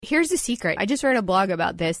Here's the secret. I just wrote a blog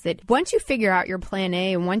about this, that once you figure out your plan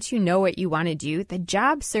A and once you know what you want to do, the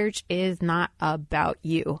job search is not about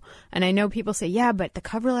you. And I know people say, yeah, but the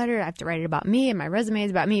cover letter, I have to write it about me and my resume is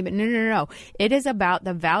about me. But no. It is about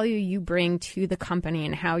the value you bring to the company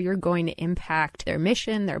and how you're going to impact their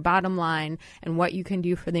mission, their bottom line, and what you can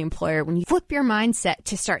do for the employer. When you flip your mindset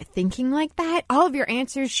to start thinking like that, all of your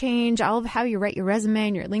answers change, all of how you write your resume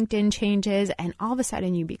and your LinkedIn changes, and all of a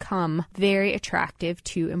sudden you become very attractive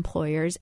to employers